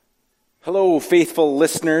Hello, faithful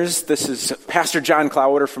listeners. This is Pastor John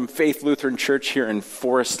Cloudwater from Faith Lutheran Church here in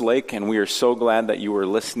Forest Lake, and we are so glad that you are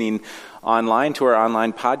listening online to our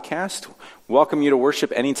online podcast. Welcome you to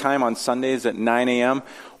worship anytime on Sundays at 9 a.m.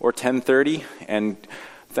 or 10:30, and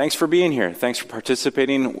thanks for being here. Thanks for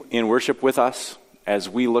participating in worship with us as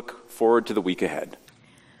we look forward to the week ahead.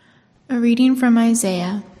 A reading from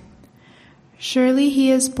Isaiah. Surely he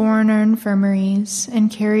has borne our infirmaries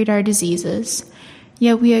and carried our diseases.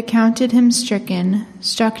 Yet we accounted him stricken,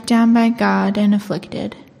 struck down by God, and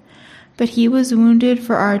afflicted. But he was wounded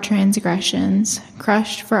for our transgressions,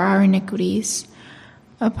 crushed for our iniquities.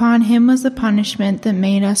 Upon him was the punishment that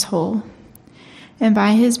made us whole, and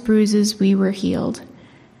by his bruises we were healed.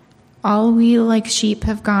 All we like sheep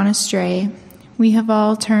have gone astray, we have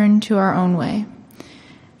all turned to our own way.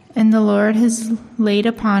 And the Lord has laid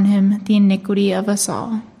upon him the iniquity of us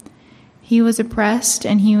all. He was oppressed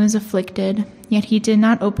and he was afflicted, yet he did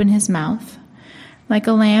not open his mouth. Like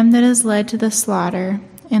a lamb that is led to the slaughter,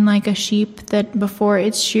 and like a sheep that before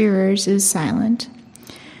its shearers is silent,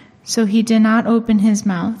 so he did not open his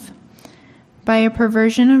mouth. By a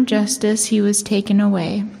perversion of justice he was taken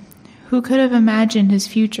away. Who could have imagined his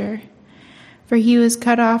future? For he was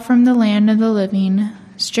cut off from the land of the living,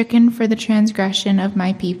 stricken for the transgression of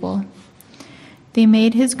my people. They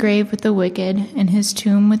made his grave with the wicked, and his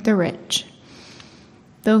tomb with the rich,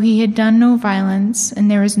 though he had done no violence,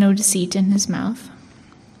 and there was no deceit in his mouth.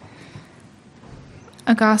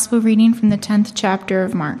 A gospel reading from the 10th chapter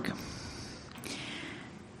of Mark.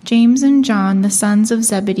 James and John, the sons of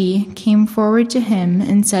Zebedee, came forward to him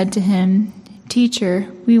and said to him, "Teacher,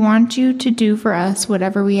 we want you to do for us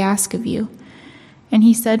whatever we ask of you." And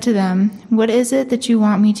he said to them, "What is it that you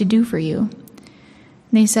want me to do for you?"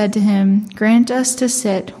 They said to him, "Grant us to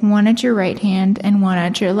sit, one at your right hand and one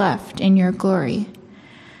at your left, in your glory."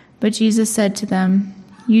 But Jesus said to them,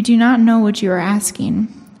 "You do not know what you are asking.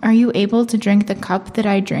 Are you able to drink the cup that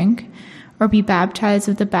I drink, or be baptized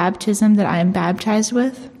with the baptism that I am baptized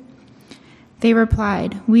with?" They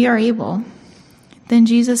replied, "We are able." Then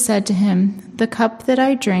Jesus said to him, "The cup that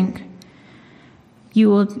I drink, you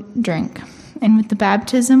will drink, and with the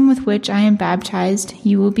baptism with which I am baptized,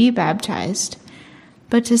 you will be baptized.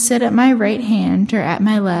 But to sit at my right hand or at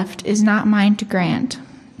my left is not mine to grant,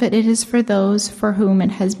 but it is for those for whom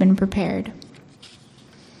it has been prepared."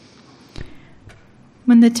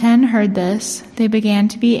 When the 10 heard this, they began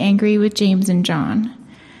to be angry with James and John.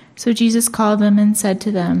 So Jesus called them and said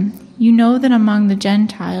to them, "You know that among the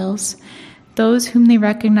Gentiles, those whom they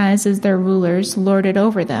recognize as their rulers lord it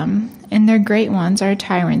over them, and their great ones are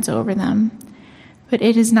tyrants over them. But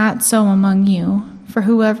it is not so among you, for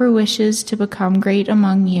whoever wishes to become great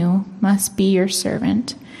among you must be your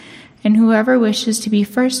servant, and whoever wishes to be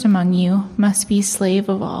first among you must be slave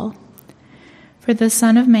of all. For the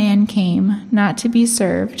Son of Man came not to be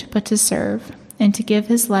served, but to serve, and to give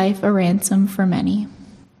his life a ransom for many."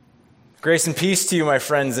 Grace and peace to you, my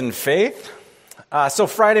friends in faith. So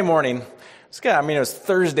Friday morning, it was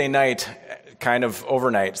Thursday night, kind of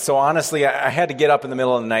overnight. So honestly, I had to get up in the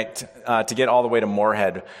middle of the night to get all the way to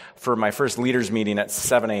Moorhead for my first leaders meeting at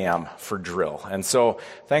 7 a.m. for drill. And so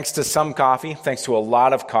thanks to some coffee, thanks to a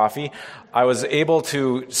lot of coffee, I was able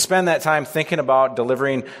to spend that time thinking about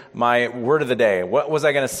delivering my word of the day. What was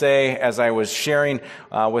I going to say as I was sharing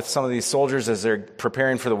with some of these soldiers as they're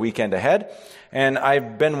preparing for the weekend ahead? And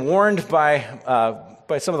I've been warned by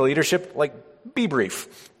some of the leadership, be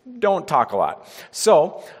brief. Don't talk a lot.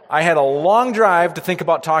 So I had a long drive to think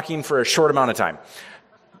about talking for a short amount of time.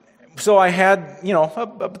 So I had,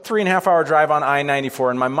 a 3.5 hour drive on I-94,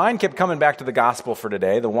 and my mind kept coming back to the gospel for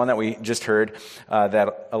today, the one that we just heard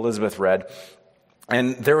that Elizabeth read.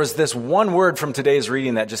 And there was this one word from today's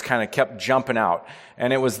reading that just kind of kept jumping out.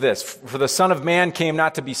 And it was this: "For the Son of Man came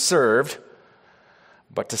not to be served,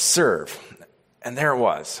 but to serve." And there it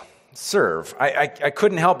was. Serve. I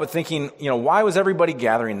couldn't help but thinking, why was everybody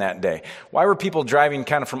gathering that day? Why were people driving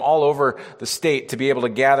kind of from all over the state to be able to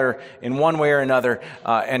gather in one way or another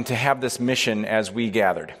and to have this mission as we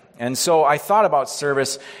gathered? And so I thought about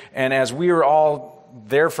service, and as we were all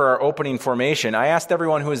there for our opening formation, I asked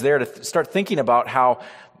everyone who was there to start thinking about how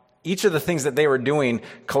each of the things that they were doing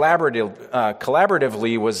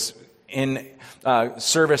collaboratively was in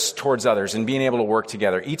service towards others and being able to work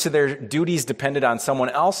together. Each of their duties depended on someone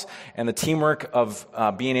else and the teamwork of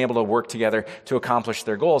being able to work together to accomplish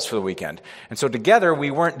their goals for the weekend. And so together,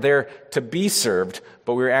 we weren't there to be served,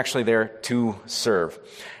 but we were actually there to serve.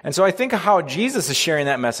 And so I think how Jesus is sharing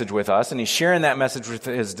that message with us, and he's sharing that message with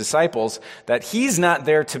his disciples, that he's not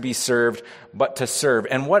there to be served, but to serve.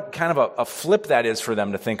 And what kind of a flip that is for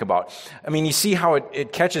them to think about. I mean, you see how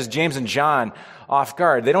it catches James and John off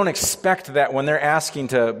guard. They don't expect that when they're asking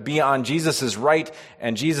to be on Jesus' right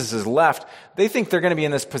and Jesus' left, they think they're going to be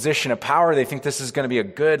in this position of power. They think this is going to be a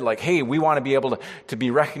good, like, hey, we want to be able to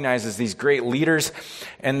be recognized as these great leaders.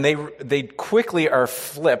 And they quickly are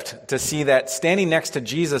flipped to see that standing next to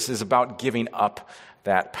Jesus is about giving up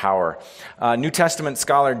that power. New Testament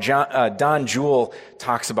scholar Don Jewell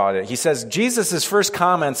talks about it. He says, Jesus' first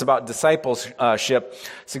comments about discipleship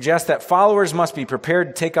suggest that followers must be prepared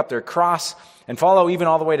to take up their cross and follow even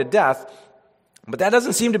all the way to death. But that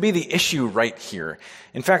doesn't seem to be the issue right here.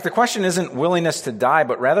 In fact, the question isn't willingness to die,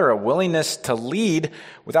 but rather a willingness to lead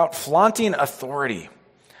without flaunting authority.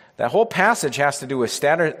 That whole passage has to do with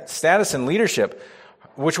status and leadership,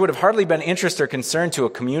 which would have hardly been interest or concern to a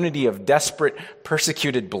community of desperate,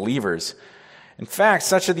 persecuted believers. In fact,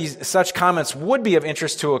 such comments would be of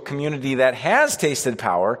interest to a community that has tasted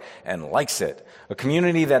power and likes it, a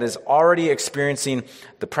community that is already experiencing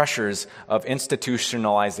the pressures of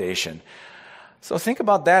institutionalization. So think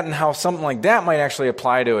about that and how something like that might actually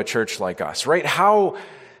apply to a church like us, right? How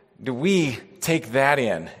do we take that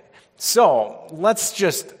in? So let's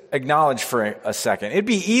just acknowledge for a second. It'd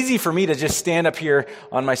be easy for me to just stand up here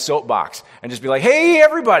on my soapbox and just be like, hey,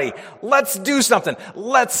 everybody, let's do something.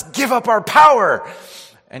 Let's give up our power.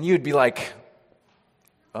 And you'd be like,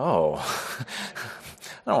 oh,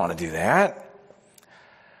 I don't want to do that.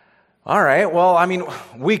 All right, well, I mean,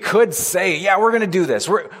 we could say, yeah, we're going to do this.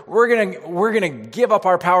 We're going to give up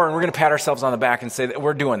our power and we're going to pat ourselves on the back and say that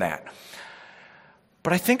we're doing that.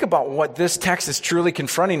 But I think about what this text is truly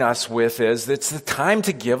confronting us with is it's the time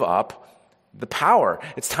to give up the power.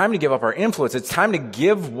 It's time to give up our influence. It's time to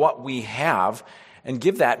give what we have and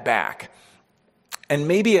give that back. And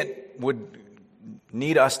maybe it would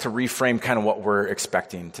need us to reframe kind of what we're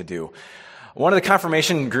expecting to do. One of the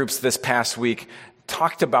confirmation groups this past week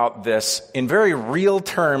talked about this in very real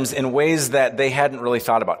terms in ways that they hadn't really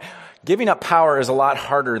thought about. Giving up power is a lot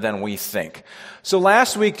harder than we think. So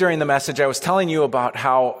last week during the message, I was telling you about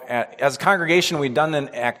how, as a congregation, we'd done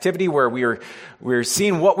an activity where we were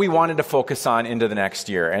seeing what we wanted to focus on into the next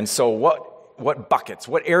year. And so what buckets,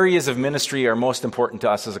 what areas of ministry are most important to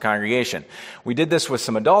us as a congregation. We did this with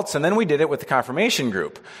some adults, and then we did it with the confirmation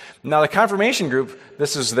group. Now, the confirmation group,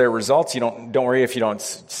 this is their results. Don't worry if you don't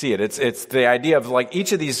see it. It's the idea of like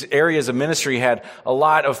each of these areas of ministry had a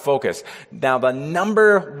lot of focus. Now, the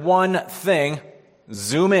number one thing,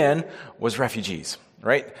 zoom in, was refugees,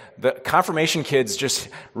 right? The confirmation kids just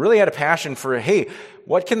really had a passion for, hey,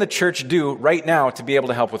 what can the church do right now to be able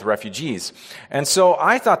to help with refugees? And so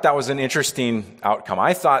I thought that was an interesting outcome.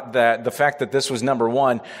 I thought that the fact that this was number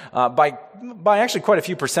one, by actually quite a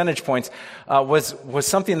few percentage points, was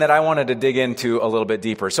something that I wanted to dig into a little bit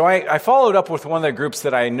deeper. So I followed up with one of the groups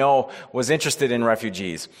that I know was interested in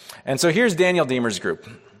refugees. And so here's Daniel Deemer's group.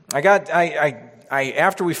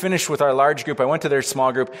 After we finished with our large group, I went to their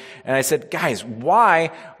small group and I said, guys,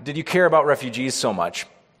 why did you care about refugees so much?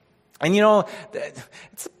 And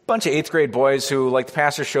it's a bunch of 8th grade boys who, like, the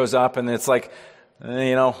pastor shows up and it's like,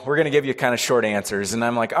 we're going to give you kind of short answers. And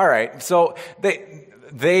I'm like, all right. So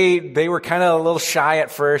they were kind of a little shy at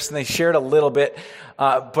first and they shared a little bit.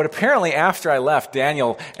 But apparently after I left,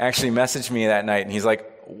 Daniel actually messaged me that night and he's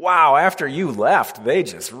like, wow, after you left, they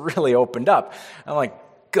just really opened up. I'm like,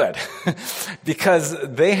 good, because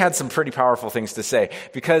they had some pretty powerful things to say.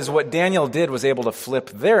 Because what Daniel did was able to flip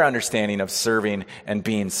their understanding of serving and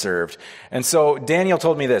being served. And so Daniel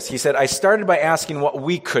told me this. He said, I started by asking what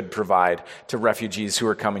we could provide to refugees who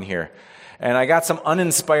are coming here. And I got some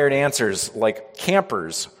uninspired answers like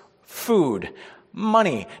campers, food,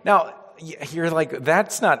 money. Now, you're like,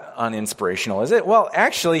 that's not uninspirational, is it? Well,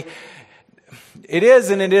 actually, it is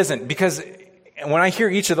and it isn't, because when I hear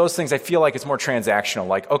each of those things, I feel like it's more transactional.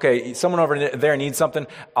 Like, okay, someone over there needs something,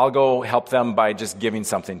 I'll go help them by just giving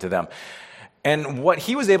something to them. And what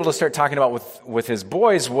he was able to start talking about with his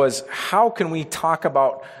boys was, how can we talk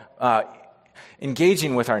about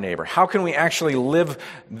engaging with our neighbor? How can we actually live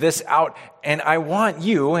this out? And I want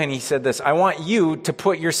you, and he said this, I want you to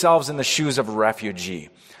put yourselves in the shoes of a refugee.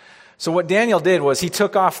 So what Daniel did was he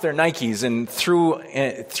took off their Nikes and threw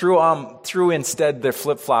instead their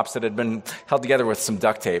flip-flops that had been held together with some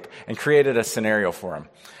duct tape and created a scenario for them.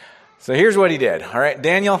 So here's what he did. All right,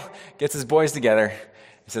 Daniel gets his boys together.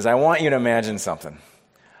 He says, I want you to imagine something.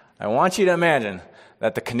 I want you to imagine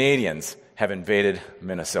that the Canadians have invaded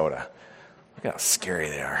Minnesota. Look how scary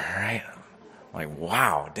they are, right? I'm like,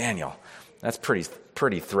 wow, Daniel. That's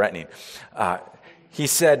pretty threatening. He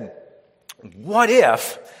said, what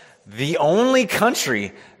if the only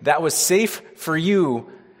country that was safe for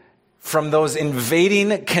you from those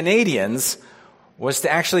invading Canadians was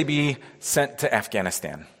to actually be sent to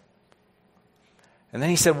Afghanistan? And then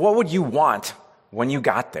he said, what would you want when you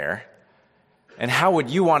got there? And how would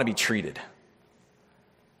you want to be treated?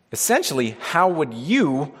 Essentially, how would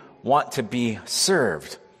you want to be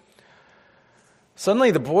served?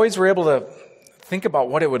 Suddenly, the boys were able to think about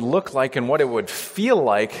what it would look like and what it would feel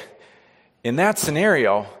like in that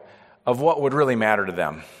scenario of what would really matter to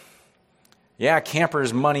them. Yeah,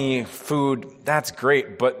 campers, money, food, that's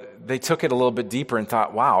great, but they took it a little bit deeper and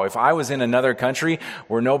thought, wow, if I was in another country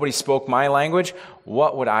where nobody spoke my language,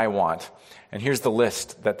 what would I want? And here's the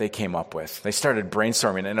list that they came up with. They started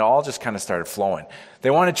brainstorming, and it all just kind of started flowing.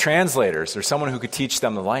 They wanted translators or someone who could teach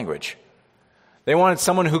them the language. They wanted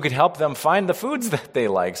someone who could help them find the foods that they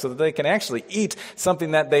like so that they can actually eat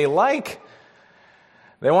something that they like.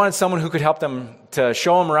 They wanted someone who could help them to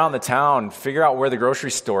show them around the town, figure out where the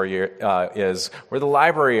grocery store is, where the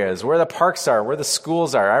library is, where the parks are, where the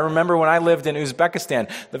schools are. I remember when I lived in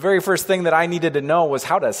Uzbekistan, the very first thing that I needed to know was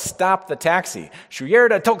how to stop the taxi.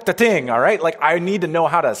 Shuyerda tok ta ting, all right? Like, I need to know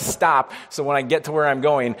how to stop so when I get to where I'm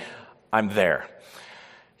going, I'm there.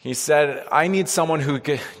 He said, I need someone who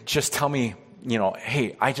could just tell me,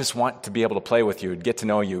 hey, I just want to be able to play with you, get to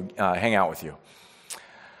know you, hang out with you.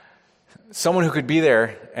 Someone who could be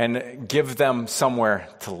there and give them somewhere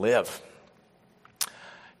to live.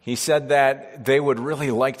 He said that they would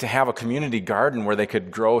really like to have a community garden where they could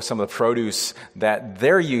grow some of the produce that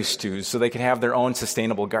they're used to so they could have their own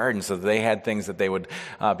sustainable garden so that they had things that they would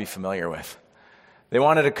be familiar with. They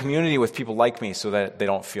wanted a community with people like me so that they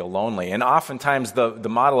don't feel lonely. And oftentimes the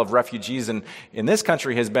model of refugees in this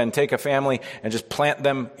country has been take a family and just plant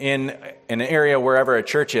them in an area wherever a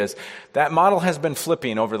church is. That model has been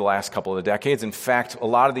flipping over the last couple of decades. In fact, a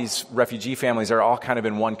lot of these refugee families are all kind of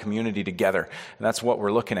in one community together. And that's what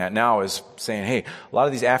we're looking at now, is saying, hey, a lot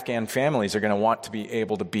of these Afghan families are going to want to be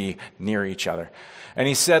able to be near each other. And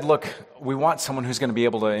he said, look, we want someone who's going to be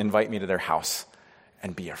able to invite me to their house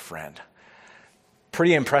and be a friend.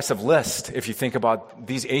 Pretty impressive list if you think about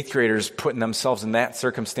these 8th graders putting themselves in that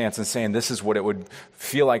circumstance and saying, this is what it would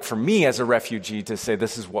feel like for me as a refugee to say,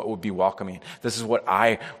 this is what would be welcoming. This is what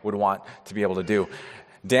I would want to be able to do.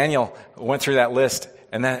 Daniel went through that list,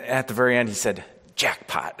 and then at the very end he said,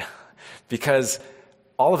 jackpot. Because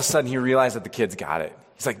all of a sudden he realized that the kids got it.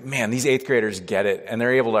 He's like, man, these 8th graders get it, and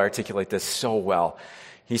they're able to articulate this so well.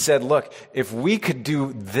 He said, look, if we could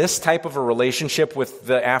do this type of a relationship with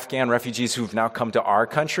the Afghan refugees who've now come to our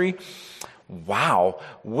country, wow,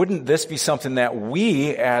 wouldn't this be something that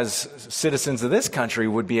we as citizens of this country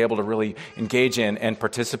would be able to really engage in and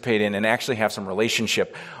participate in and actually have some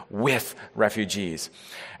relationship with refugees?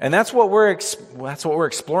 And that's what we're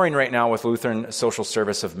exploring right now with Lutheran Social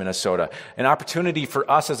Service of Minnesota, an opportunity for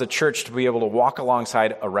us as a church to be able to walk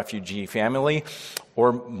alongside a refugee family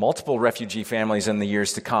or multiple refugee families in the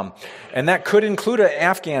years to come. And that could include an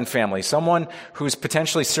Afghan family, someone who's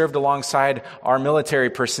potentially served alongside our military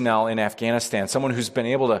personnel in Afghanistan, someone who's been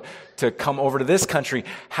able to come over to this country.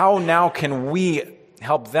 How now can we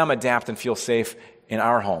help them adapt and feel safe in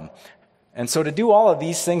our home? And so to do all of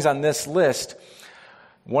these things on this list,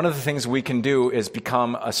 one of the things we can do is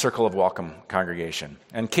become a Circle of Welcome congregation.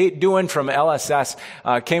 And Kate Doohan from LSS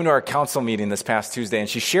came to our council meeting this past Tuesday, and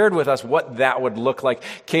she shared with us what that would look like.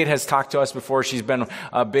 Kate has talked to us before. She's been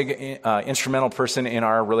a big instrumental person in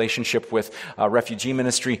our relationship with refugee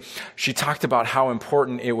ministry. She talked about how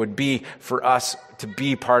important it would be for us to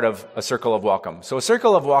be part of a Circle of Welcome. So a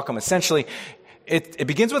Circle of Welcome, essentially, it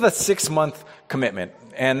begins with a 6-month commitment.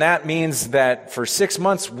 And that means that for 6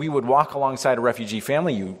 months, we would walk alongside a refugee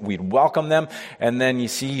family. We'd welcome them. And then you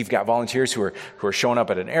see you've got volunteers who are showing up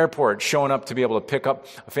at an airport, showing up to be able to pick up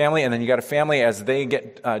a family. And then you got a family as they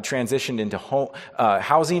get transitioned into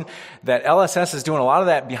housing. That LSS is doing a lot of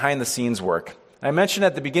that behind the scenes work. I mentioned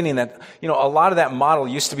at the beginning that, a lot of that model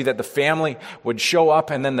used to be that the family would show up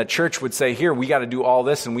and then the church would say, here, we got to do all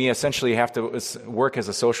this, and we essentially have to work as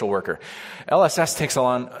a social worker. LSS takes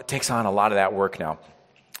on a lot of that work now.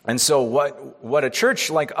 And so what a church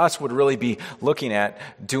like us would really be looking at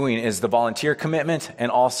doing is the volunteer commitment and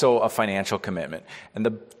also a financial commitment. And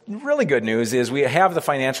the really good news is we have the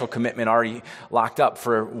financial commitment already locked up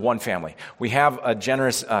for one family. We have a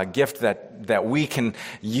generous gift that we can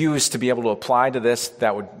use to be able to apply to this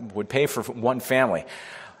that would pay for one family.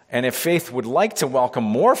 And if Faith would like to welcome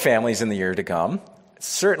more families in the year to come,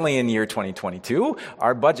 Certainly in year 2022,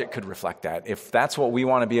 our budget could reflect that. If that's what we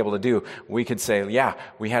want to be able to do, we could say, yeah,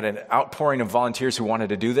 we had an outpouring of volunteers who wanted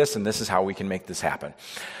to do this, and this is how we can make this happen.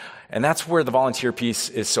 And that's where the volunteer piece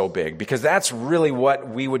is so big, because that's really what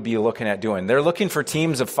we would be looking at doing. They're looking for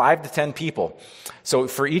teams of 5 to 10 people. So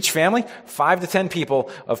for each family, 5 to 10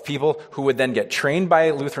 people who would then get trained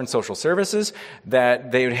by Lutheran Social Services,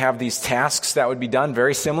 that they would have these tasks that would be done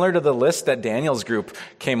very similar to the list that Daniel's group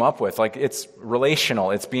came up with. Like, it's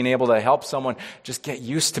relational. It's being able to help someone just get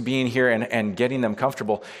used to being here and getting them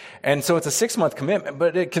comfortable. And so it's a 6-month commitment,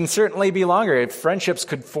 but it can certainly be longer. Friendships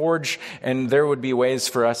could forge, and there would be ways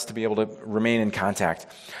for us to be able to remain in contact.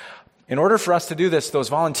 In order for us to do this, those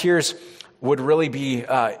volunteers would really be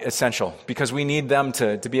essential, because we need them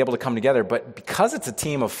to be able to come together. But because it's a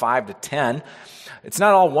team of 5 to 10, it's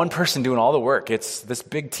not all one person doing all the work. It's this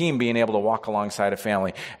big team being able to walk alongside a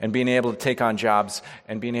family and being able to take on jobs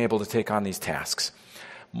and being able to take on these tasks.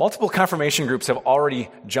 Multiple confirmation groups have already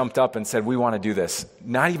jumped up and said, we want to do this.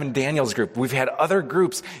 Not even Daniel's group. We've had other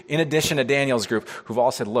groups in addition to Daniel's group who've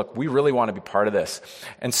all said, look, we really want to be part of this.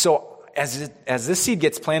 And so as this seed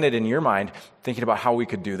gets planted in your mind, thinking about how we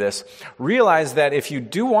could do this, realize that if you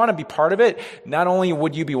do want to be part of it, not only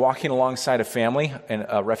would you be walking alongside a family, and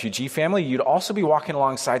a refugee family, you'd also be walking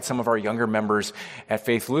alongside some of our younger members at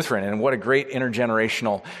Faith Lutheran. And what a great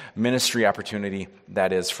intergenerational ministry opportunity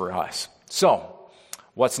that is for us. So,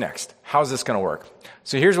 what's next? How's this going to work?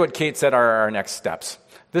 So here's what Kate said are our next steps.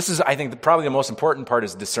 This is, I think, probably the most important part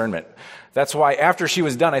is discernment. That's why after she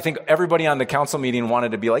was done, I think everybody on the council meeting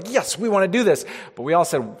wanted to be like, yes, we want to do this. But we all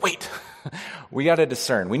said, wait, we got to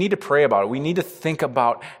discern. We need to pray about it. We need to think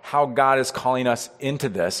about how God is calling us into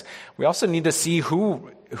this. We also need to see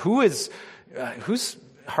whose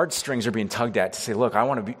heartstrings are being tugged at to say, look, I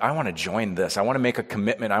want to join this. I want to make a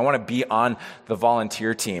commitment. I want to be on the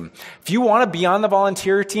volunteer team. If you want to be on the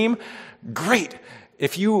volunteer team, great.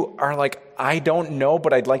 If you are like, I don't know,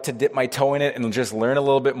 but I'd like to dip my toe in it and just learn a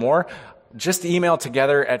little bit more, just email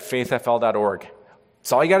together@faithfl.org.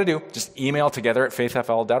 That's all you got to do. Just email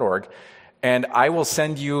together@faithfl.org. And I will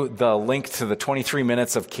send you the link to the 23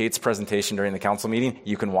 minutes of Kate's presentation during the council meeting.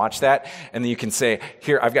 You can watch that, and then you can say,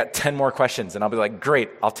 here, I've got 10 more questions. And I'll be like, great,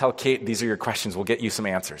 I'll tell Kate these are your questions. We'll get you some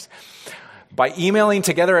answers. By emailing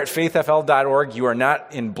together@faithfl.org, you are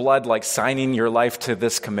not in blood like signing your life to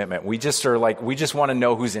this commitment. We just want to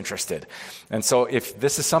know who's interested. And so if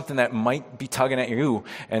this is something that might be tugging at you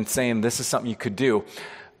and saying this is something you could do,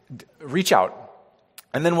 reach out.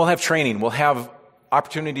 And then we'll have training. We'll have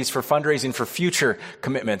opportunities for fundraising for future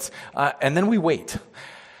commitments. And then we wait.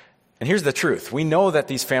 And here's the truth. We know that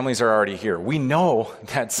these families are already here. We know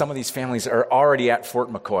that some of these families are already at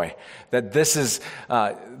Fort McCoy. That this is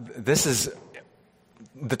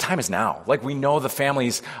the time is now. Like, we know the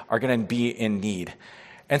families are going to be in need.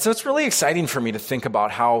 And so it's really exciting for me to think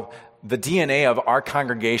about how the DNA of our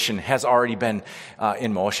congregation has already been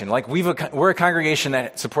in motion. Like, we're a congregation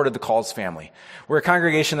that supported the Calls family. We're a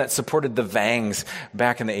congregation that supported the Vangs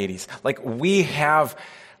back in the 80s. Like, we have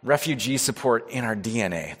refugee support in our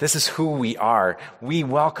DNA. This is who we are. We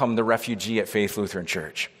welcome the refugee at Faith Lutheran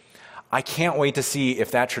Church. I can't wait to see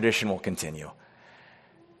if that tradition will continue.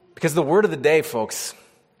 Because the word of the day, folks,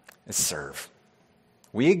 is serve.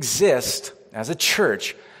 We exist as a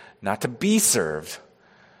church not to be served,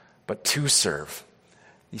 but to serve.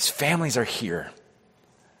 These families are here.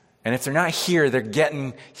 And if they're not here, they're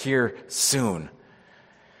getting here soon.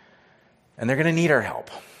 And they're going to need our help.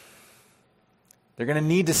 They're going to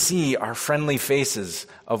need to see our friendly faces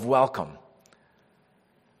of welcome.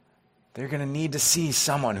 They're going to need to see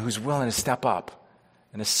someone who's willing to step up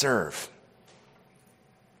and to serve.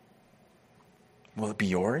 Will it be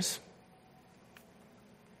yours?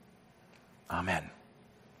 Amen.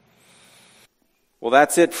 Well,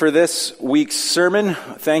 that's it for this week's sermon.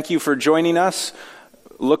 Thank you for joining us.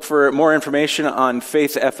 Look for more information on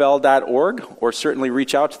faithfl.org, or certainly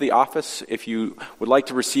reach out to the office if you would like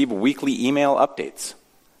to receive weekly email updates.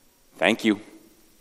 Thank you.